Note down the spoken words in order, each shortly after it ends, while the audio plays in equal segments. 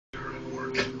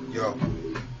Yo,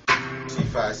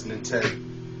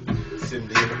 2010,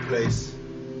 simply in a place,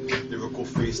 lyrical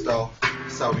freestyle,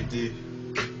 that's how we do.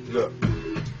 Look,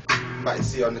 back to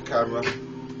see on the camera.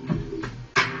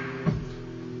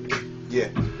 Yeah,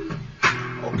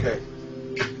 okay,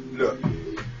 look.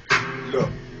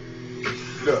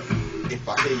 If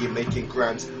I hear you making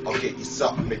grams, I'll get you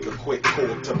sucked. Make a quick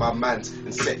call to my mans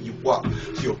and set you up.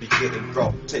 You'll be getting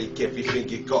robbed. Take everything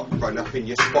you got, run up in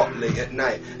your spot late at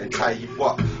night and tie you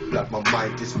up. Blood, my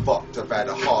mind is fucked. I've had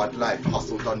a hard life,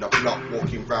 hustled on the block,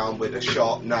 walking round with a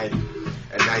sharp knife.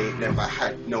 And I ain't never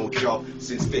had no job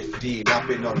since 15. I've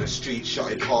been on the street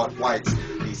shotting hard whites.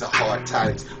 These are hard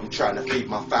times, I'm trying to feed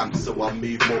my fam, so I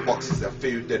move more boxes of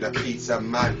food than a pizza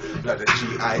man. Blood a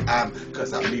G I am,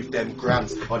 cause I move them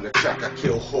grams. On the track I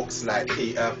kill hooks like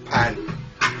Peter Pan.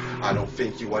 I don't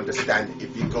think you understand.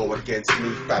 If you go against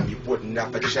me, fam, you wouldn't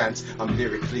have a chance. I'm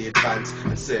lyrically advanced,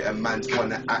 and certain mans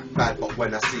wanna act bad, but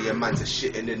when I see a man's a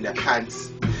shitting in their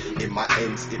pants. In my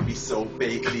ends, it be so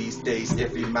big these days.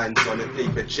 Every man's on a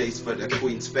paper chase for the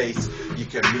queen's face. You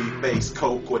can move base,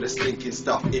 coke or the stinking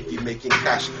stuff. If you're making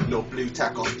cash, no blue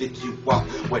tack, I'll stick you up.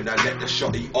 When I let the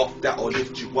shotty off, that'll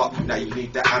lift you up. Now you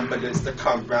need the ambulance to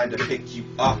come round and pick you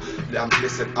up.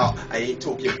 Listen up, I ain't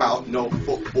talking about no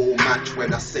football match.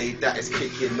 When I say that it's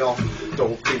kicking off,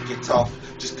 don't think it tough.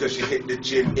 Just cause you hit the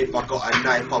gym, if I got a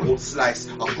knife I won't slice,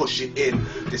 I'll push it in.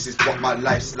 This is what my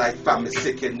life's like, fam, is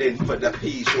sickening. For the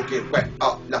peas you'll get wet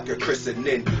up like a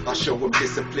christening. I show them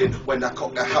discipline when I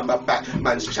cock the hammer back.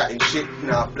 Man's chatting shit,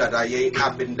 nah blood, I ain't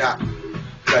having that.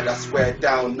 Blood, I swear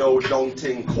down, no long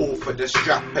thing. Call for the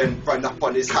strap and run up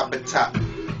on his habitat.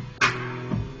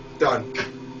 Done.